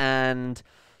ahead and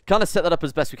kind of set that up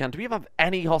as best we can. Do we have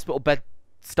any hospital bed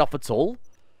stuff at all?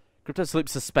 Crypto sleep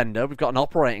suspender. We've got an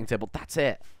operating table. That's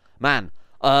it. Man.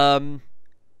 I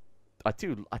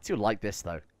do like this,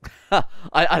 though.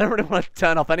 I don't really want to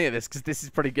turn off any of this, because this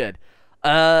is pretty good.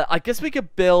 I guess we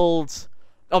could build...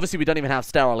 Obviously, we don't even have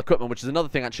sterile equipment, which is another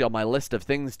thing actually on my list of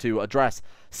things to address.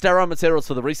 Sterile materials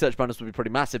for the research bonus would be pretty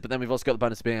massive, but then we've also got the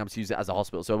bonus of being able to use it as a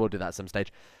hospital, so we'll do that at some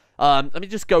stage. Let me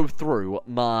just go through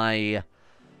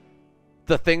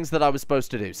the things that I was supposed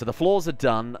to do. So the floors are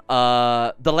done.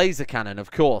 The laser cannon,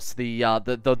 of course. The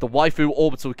waifu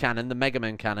orbital cannon, the Mega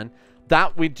Man cannon.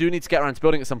 That we do need to get around to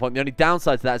building at some point. The only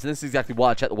downside to that is, and this is exactly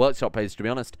why I checked the workshop page, to be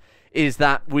honest, is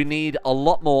that we need a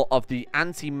lot more of the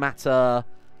antimatter...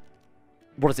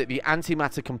 What is it? The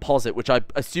antimatter composite, which I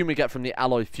assume we get from the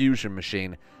alloy fusion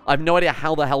machine. I have no idea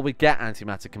how the hell we get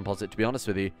antimatter composite, to be honest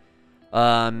with you.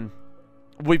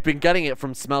 We've been getting it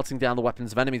from smelting down the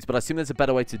weapons of enemies, but I assume there's a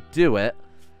better way to do it.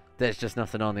 There's just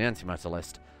nothing on the antimatter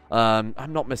list.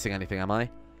 I'm not missing anything, am I?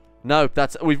 No,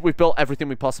 we've built everything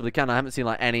we possibly can. I haven't seen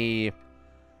like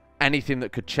anything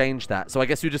that could change that. So I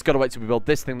guess we just got to wait till we build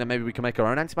this thing, then maybe we can make our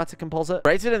own antimatter composite.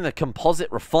 Created in the composite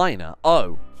refiner.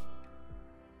 Oh.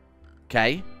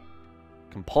 Okay.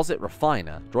 Composite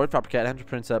refiner. Droid fabricator, 100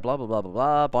 printer, blah, blah, blah, blah,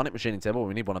 blah. Bonnet machining table.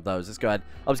 We need one of those. Let's go ahead.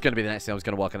 I was going to be the next thing I was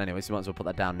going to work on anyway, so we might as well put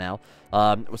that down now.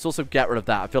 Let's also get rid of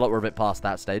that. I feel like we're a bit past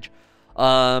that stage.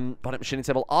 Bonnet machining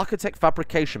table. Architect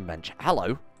fabrication bench.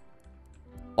 Hello.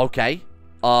 Okay.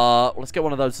 Let's get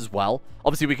one of those as well.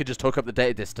 Obviously, we could just hook up the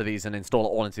data disk to these and install it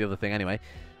all into the other thing anyway.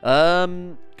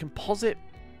 Composite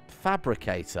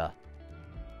fabricator.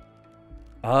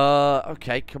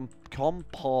 Okay.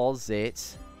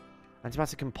 Composite.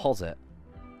 Antimatter composite.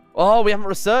 Oh, we haven't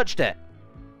researched it.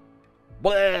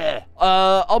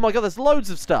 Oh my god, there's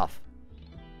loads of stuff.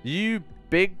 You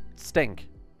big stink.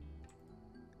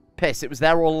 Piss, it was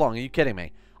there all along. Are you kidding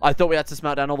me? I thought we had to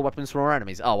smelt down all the weapons from our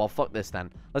enemies. Oh, well, fuck this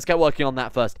then. Let's get working on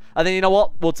that first. And then, you know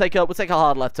what? We'll take a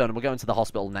hard left turn and we'll go into the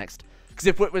hospital next.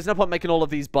 Because there's no point making all of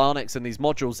these bionics and these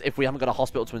modules if we haven't got a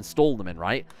hospital to install them in,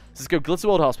 right? So let's go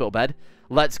Glitterworld hospital bed.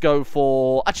 Let's go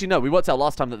for... Actually, no, we worked out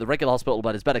last time that the regular hospital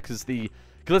bed is better because the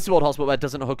Glitterworld hospital bed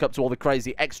doesn't hook up to all the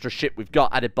crazy extra shit we've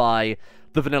got added by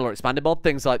the vanilla expanded mod.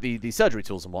 Things like the surgery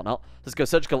tools and whatnot. Let's go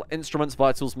surgical instruments,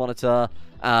 vitals monitor.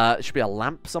 It should be a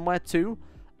lamp somewhere too.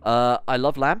 I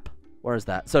love lamp. Where is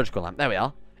that? Surgical lamp. There we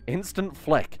are. Instant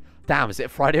flick. Damn, is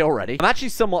it Friday already? I'm actually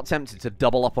somewhat tempted to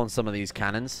double up on some of these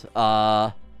cannons.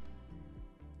 Yeah,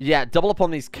 double up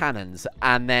on these cannons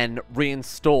and then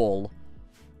reinstall,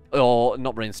 or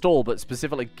not reinstall, but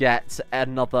specifically get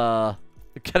another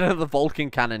Vulcan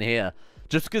cannon here.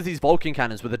 Just because these Vulcan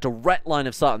cannons with a direct line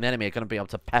of sight on the enemy are going to be able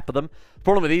to pepper them. The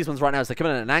problem with these ones right now is they're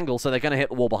coming at an angle, so they're going to hit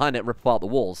the wall behind it and rip apart the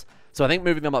walls. So I think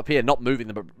moving them up here, not moving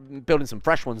them, but building some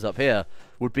fresh ones up here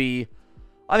would be...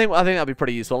 I think that'd be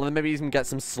pretty useful. And then maybe even get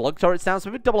some slug turrets down. So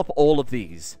maybe double up all of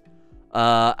these.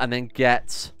 And then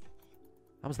get...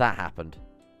 How's that happened?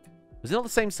 Was it not the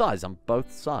same size on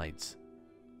both sides?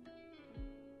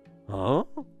 Huh?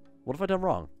 What have I done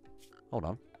wrong? Hold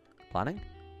on. Planning?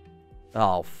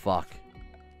 Oh, fuck.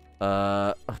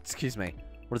 Excuse me.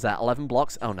 What is that? 11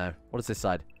 blocks? Oh, no. What is this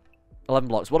side? 11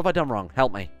 blocks. What have I done wrong?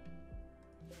 Help me.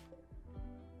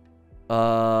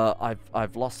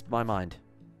 I've lost my mind.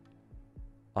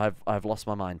 I've lost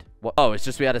my mind. What? Oh, it's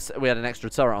just we had an extra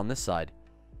turret on this side.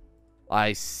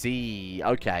 I see.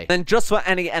 Okay. Then just for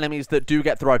any enemies that do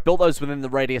get through, I've built those within the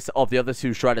radius of the other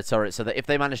two shredder turrets so that if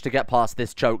they manage to get past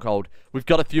this chokehold, we've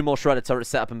got a few more shredder turrets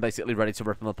set up and basically ready to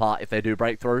rip them apart if they do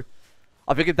break through.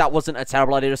 I figured that wasn't a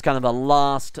terrible idea. Just kind of a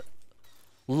last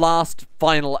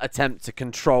final attempt to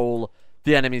control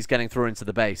the enemies getting through into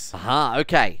the base. Aha,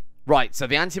 okay. Right, so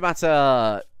the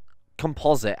antimatter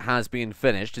composite has been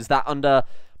finished. Is that under...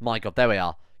 My god, there we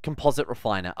are. Composite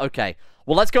refiner. Okay.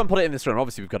 Well, let's go and put it in this room.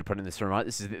 Obviously, we've got to put it in this room, right?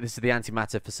 This is the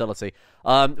antimatter facility.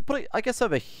 Put it, I guess,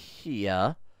 over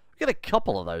here. Get a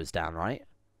couple of those down, right?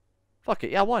 Fuck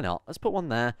it. Yeah, why not? Let's put one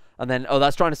there. And then... Oh,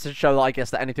 that's trying to show, I guess,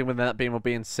 that anything within that beam will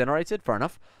be incinerated. Fair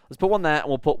enough. Let's put one there, and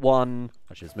we'll put one...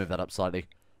 Actually, let's move that up slightly.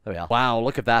 There we are. Wow,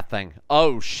 look at that thing.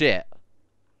 Oh, shit.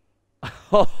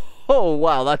 Oh,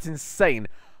 wow, that's insane.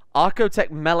 Archotech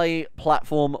Melee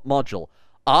Platform Module.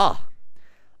 Ah.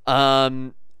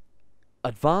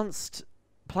 Advanced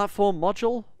Platform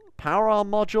Module? Power Arm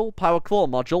Module? Power Claw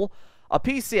Module? A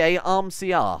PCA Arm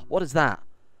CR. What is that?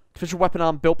 Artificial weapon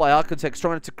arm built by Archotech,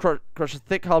 strong enough to crush a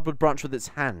thick hardwood branch with its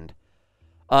hand.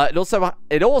 It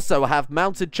also have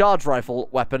mounted charge rifle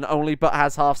weapon only, but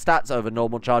has half stats over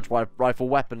normal charge rifle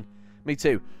weapon. Me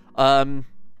too.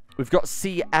 We've got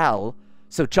CL,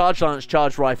 so charge lance,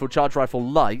 charge rifle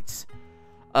light.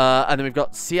 And then we've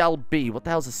got CLB. What the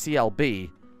hell's a CLB?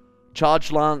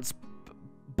 Charge lance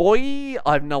boy?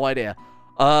 I have no idea.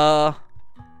 Wow,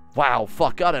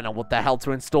 fuck, I don't know what the hell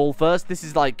to install first. This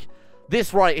is like...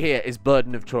 This right here is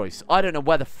burden of choice. I don't know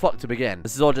where the fuck to begin.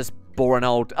 This is all just boring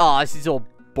old... this is all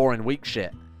boring weak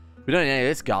shit. We don't need any of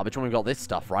this garbage when we've got this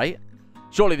stuff, right?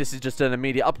 Surely this is just an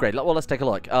immediate upgrade. Well, let's take a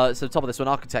look. So top of this one,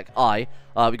 Architect Eye.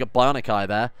 We got Bionic Eye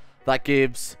there. That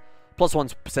gives plus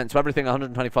 1% to everything,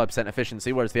 125%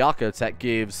 efficiency, whereas the Archotech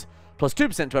gives plus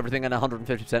 2% to everything and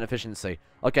 150% efficiency.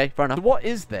 Okay, fair enough. So what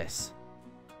is this?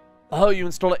 Oh, you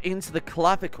install it into the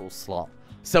clavicle slot.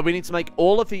 So we need to make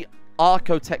all of the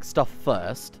Archotech stuff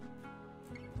first.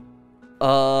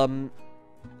 And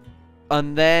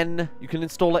then you can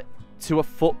install it to a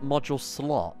foot module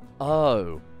slot.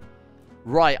 Oh.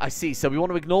 Right, I see. So we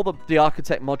want to ignore the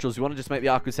Architect modules. We want to just make the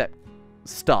Architect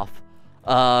stuff.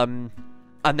 And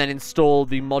then install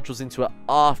the modules into it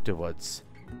afterwards,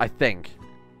 I think.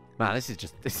 Man, this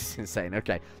is insane.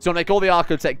 Okay. So make all the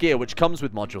Archotech gear, which comes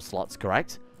with module slots,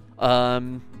 correct?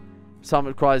 Some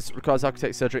requires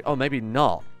Architect surgery. Oh, maybe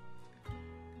not.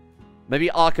 Maybe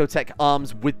Archotech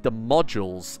arms with the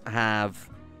modules have...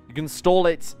 You can install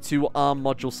it to arm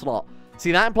module slot.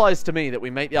 See, that implies to me that we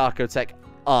make the Archotech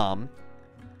arm,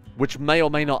 which may or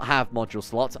may not have module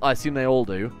slots. I assume they all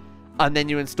do. And then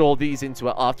you install these into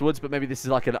it afterwards, but maybe this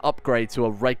is like an upgrade to a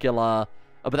regular...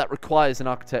 Oh, but that requires an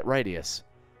Architect radius.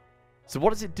 So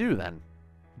what does it do then?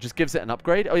 Just gives it an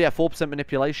upgrade? Oh yeah, 4%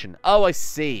 manipulation. Oh, I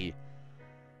see.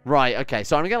 Right, okay.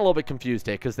 So I'm getting a little bit confused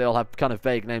here because they all have kind of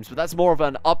vague names, but that's more of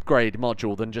an upgrade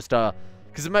module than just a...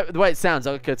 Because the way it sounds,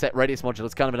 Archotech radius module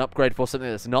is kind of an upgrade for something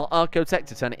that's not Archotech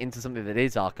to turn it into something that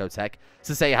is Archotech.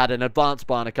 So say you had an advanced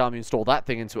bionic arm, you install that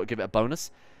thing into it, give it a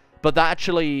bonus. But that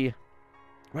actually...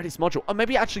 Radius module. Oh,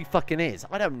 maybe it actually fucking is.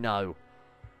 I don't know.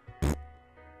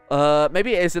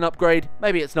 Maybe it is an upgrade.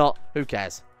 Maybe it's not. Who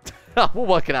cares? We'll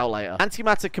work it out later.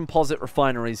 Antimatter composite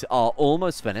refineries are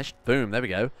almost finished. Boom. There we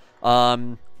go.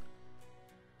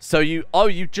 So you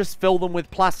just fill them with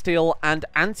plasteel and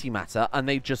antimatter, and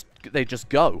they just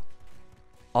go.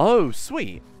 Oh,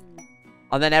 sweet.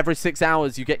 And then every 6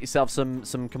 hours you get yourself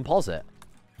some composite.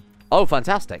 Oh,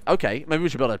 fantastic. Okay, maybe we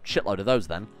should build a shitload of those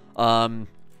then.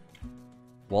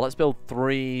 Well, let's build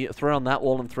three on that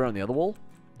wall and 3 on the other wall.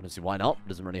 I don't see why not.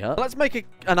 Doesn't really hurt. Let's make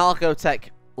an Archotech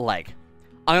leg.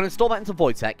 I'm going to install that into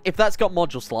Voidtech. If that's got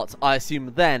module slots, I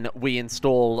assume then we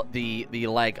install the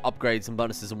leg upgrades and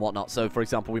bonuses and whatnot. So, for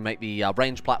example, we make the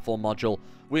range platform module.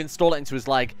 We install it into his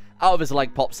leg. Out of his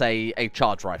leg pops a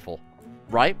charge rifle,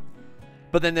 right?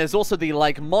 But then there's also the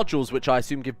leg modules, which I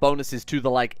assume give bonuses to the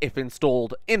leg if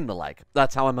installed in the leg.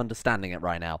 That's how I'm understanding it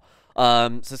right now.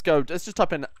 So let's just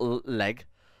type in leg.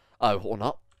 Oh, or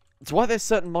not. So why there's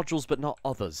certain modules but not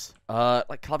others?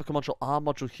 Like clavicle module, arm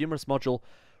module, humerus module,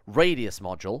 radius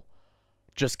module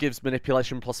just gives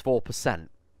manipulation plus 4%.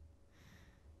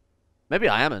 Maybe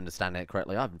I am understanding it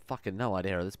correctly. I have fucking no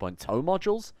idea at this point. Toe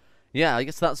modules? Yeah, I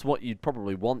guess that's what you'd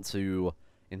probably want to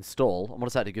install. And what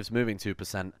is that? It gives moving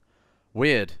 2%.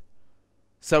 Weird.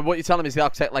 So what you're telling me is the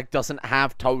Architect leg doesn't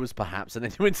have toes, perhaps, and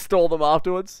then you install them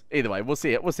afterwards? Either way, we'll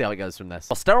see it. We'll see how it goes from this.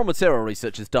 Well, sterile material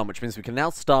research is done, which means we can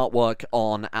now start work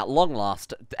on, at long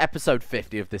last, episode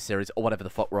 50 of this series, or whatever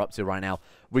the fuck we're up to right now.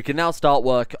 We can now start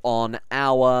work on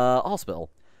our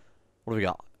hospital. What have we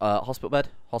got? Hospital bed,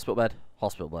 hospital bed,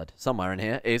 hospital bed. Somewhere in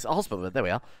here is a hospital bed. There we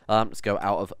are. Let's go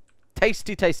out of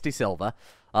tasty, tasty silver.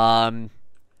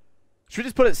 Should we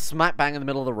just put it smack bang in the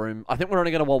middle of the room? I think we're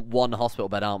only going to want one hospital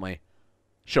bed, aren't we?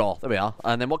 Sure, there we are.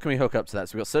 And then what can we hook up to that?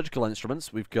 So we've got surgical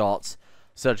instruments. We've got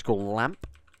surgical lamp.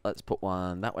 Let's put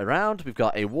one that way around. We've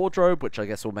got a wardrobe, which I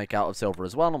guess we'll make out of silver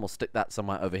as well, and we'll stick that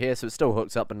somewhere over here, so it's still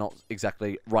hooked up but not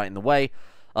exactly right in the way.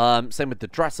 Same with the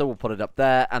dresser, we'll put it up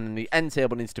there, and then the end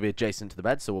table needs to be adjacent to the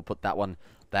bed, so we'll put that one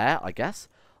there, I guess.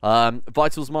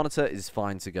 Vitals monitor is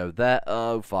fine to go there.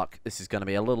 Oh, fuck. This is going to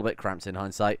be a little bit cramped in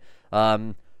hindsight.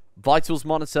 Vitals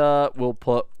monitor, we'll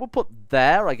put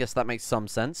there. I guess that makes some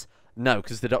sense. No,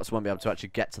 because the doctor won't be able to actually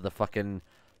get to the fucking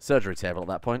surgery table at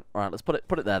that point. All right, let's put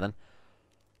it there then.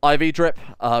 IV drip,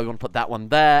 we want to put that one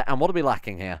there. And what are we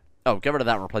lacking here? Oh, get rid of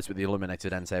that and replace it with the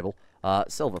illuminated end table.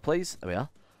 Silver, please. There we are.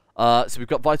 So we've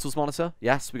got vitals monitor.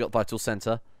 Yes, we've got vital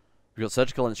center. We've got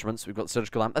surgical instruments. We've got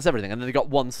surgical lamp. That's everything. And then they've got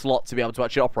one slot to be able to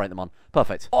actually operate them on.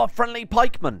 Perfect. Oh, friendly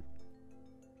pikeman.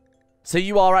 So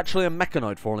you are actually a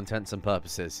mechanoid for all intents and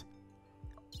purposes.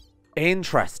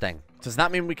 Interesting. Does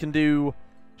that mean we can do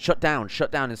shut down,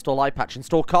 install eye patch,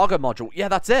 install cargo module? Yeah,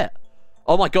 that's it.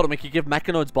 Oh my god, and we could give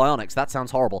mechanoids bionics. That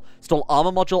sounds horrible. Install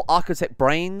armor module, architect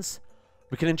Brrainz.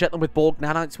 We can inject them with Borg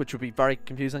nanites, which would be very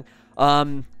confusing.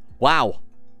 Wow.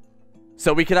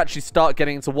 So we could actually start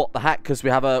getting into what the heck, because we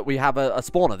have a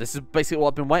spawner. This is basically what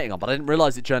I've been waiting on, but I didn't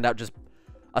realize it turned out just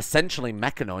essentially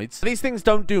mechanoids. These things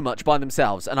don't do much by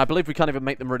themselves, and I believe we can't even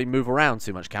make them really move around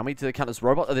too much, can we? Do they count as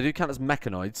robots? Oh, they do count as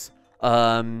mechanoids.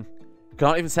 Can't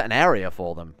even set an area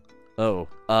for them. Oh,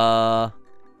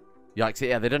 yikes,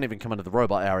 yeah, they don't even come under the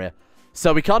robot area.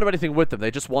 So we can't do anything with them, they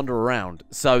just wander around.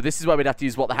 So this is where we'd have to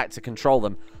use what the heck to control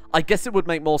them. I guess it would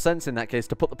make more sense in that case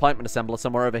to put the pikeman assembler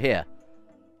somewhere over here.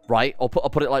 Right? I'll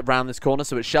put it like round this corner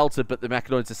so it's sheltered, but the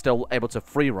mechanoids are still able to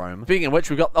free roam. Speaking of which,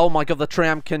 we've got, oh my god, the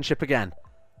Triam kinship again.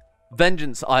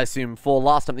 Vengeance, I assume, for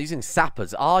last time. They're using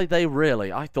sappers. Are they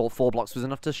really? I thought 4 blocks was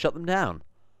enough to shut them down.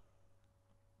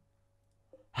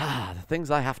 Ah, the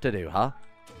things I have to do, huh?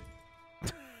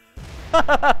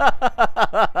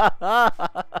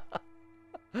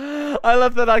 I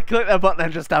love that I clicked that button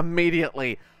and just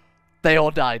immediately they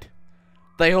all died.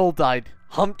 They all died.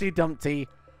 Humpty Dumpty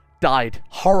died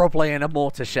horribly in a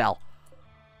mortar shell.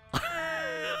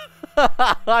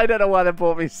 I don't know why that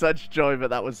brought me such joy, but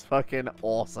that was fucking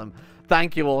awesome.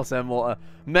 Thank you, Awesome Water.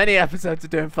 Many episodes of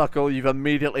doing fuck all you've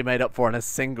immediately made up for in a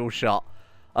single shot.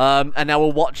 And now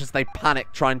we'll watch as they panic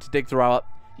trying to dig through our...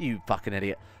 You fucking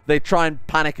idiot. They try and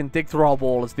panic and dig through our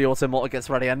wall as the Awesome Water gets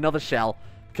ready. Another shell.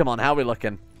 Come on, how are we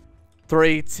looking?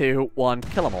 3, 2, 1,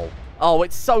 kill them all. Oh,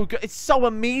 it's so good. It's so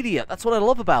immediate. That's what I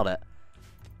love about it.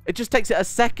 It just takes it a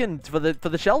second for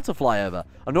the shell to fly over.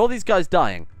 And all these guys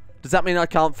dying. Does that mean I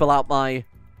can't fill out my...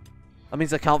 That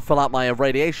means I can't fill out my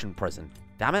irradiation prison.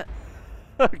 Damn it.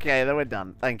 Okay, then we're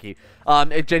done. Thank you.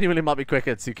 It genuinely might be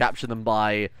quicker to capture them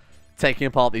by taking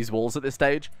apart these walls at this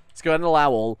stage. Let's go ahead and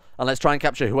allow all. And let's try and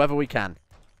capture whoever we can.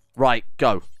 Right,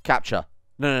 go. Capture.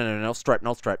 No, strip,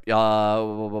 not strip.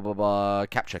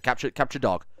 Capture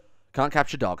dog. Can't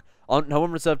capture dog. No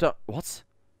unreserved... What?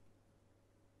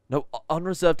 No,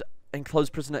 unreserved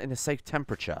enclosed prisoner in a safe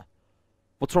temperature.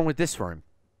 What's wrong with this room?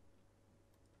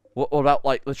 What about,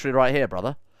 like, literally right here,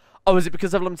 brother? Oh, is it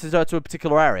because I've limited her to a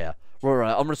particular area?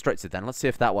 Right, unrestricted then. Let's see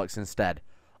if that works instead.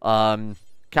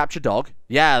 Capture dog.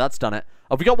 Yeah, that's done it.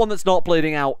 Have we got one that's not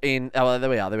bleeding out in... Oh, there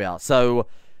we are. So,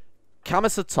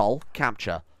 Camus Atoll,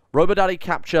 capture. Robo-Daddy,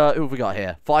 capture. Who have we got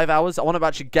here? 5 hours. I want to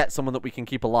actually get someone that we can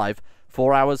keep alive.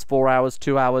 4 hours, 4 hours,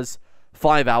 2 hours,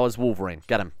 5 hours. Wolverine.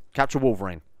 Get him. Capture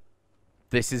Wolverine.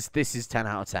 This is 10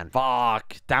 out of 10.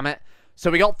 Fuck. Damn it. So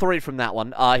we got 3 from that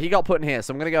one. He got put in here,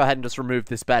 so I'm going to go ahead and just remove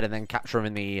this bed and then capture him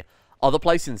in the other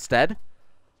place instead.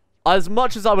 As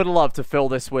much as I would love to fill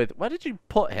this with... Where did you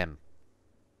put him?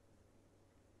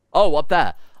 Oh, up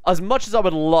there. As much as I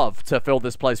would love to fill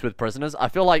this place with prisoners, I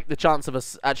feel like the chance of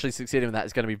us actually succeeding with that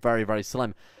is going to be very, very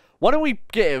slim. Why don't we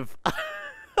give...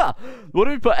 Why don't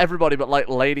we put everybody but, like,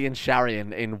 Lady and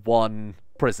Sharian in one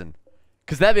prison?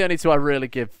 Because they're the only two I really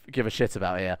give a shit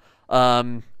about here.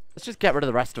 Let's just get rid of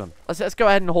the rest of them. Let's go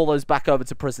ahead and haul those back over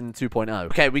to prison 2.0.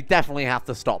 Okay, we definitely have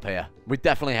to stop here. We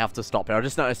definitely have to stop here. I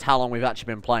just noticed how long we've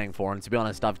actually been playing for, and to be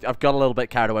honest, I've got a little bit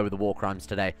carried away with the war crimes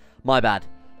today. My bad.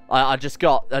 I just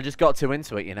got too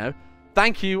into it, you know.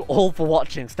 Thank you all for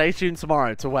watching. Stay tuned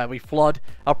tomorrow to where we flood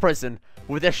a prison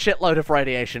with a shitload of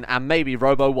radiation, and maybe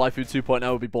Robo Waifu 2.0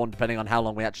 will be born depending on how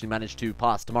long we actually manage to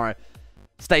pass tomorrow.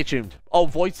 Stay tuned. Oh,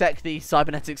 Wojtek, the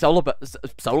cybernetic solar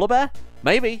bear?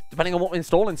 Maybe, depending on what we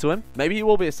install into him. Maybe he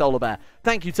will be a solar bear.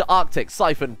 Thank you to Arctic,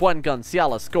 Siphon, Buen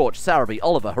Ciala, Scorch, Sarabi,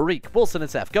 Oliver, Harik, Wilson and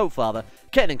Seth, Goatfather,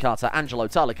 Kaden Carter, Angelo,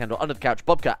 Tyler Kendall, Under the Couch,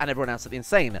 Bobcat, and everyone else at the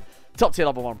insane top tier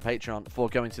level 1 Patreon for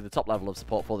going to the top level of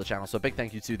support for the channel. So a big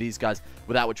thank you to these guys,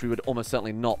 without which we would almost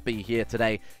certainly not be here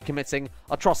today, committing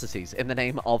atrocities in the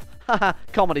name of haha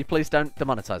comedy. Please don't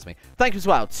demonetize me. Thank you as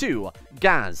well to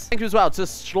Gaz. Thank you as well to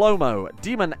Shlomo,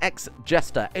 Demon X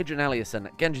Jester, Adrian Ellison,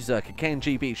 Genji Zerka,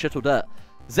 KNGB, Shuttle Dirt,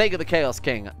 Zega the Chaos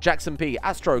King, Jackson P,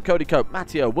 Astro, Cody Cope,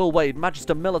 Matteo, Will Wade,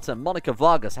 Magister Militant, Monica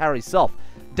Vargas, Harry Soft,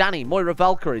 Danny, Moira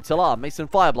Valkyrie, Talar, Mason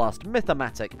Fireblast,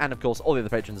 Mythomatic, and of course all the other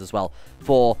patrons as well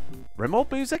for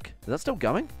Rimworld Music? Is that still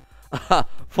going?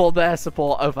 For their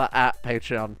support over at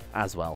Patreon as well.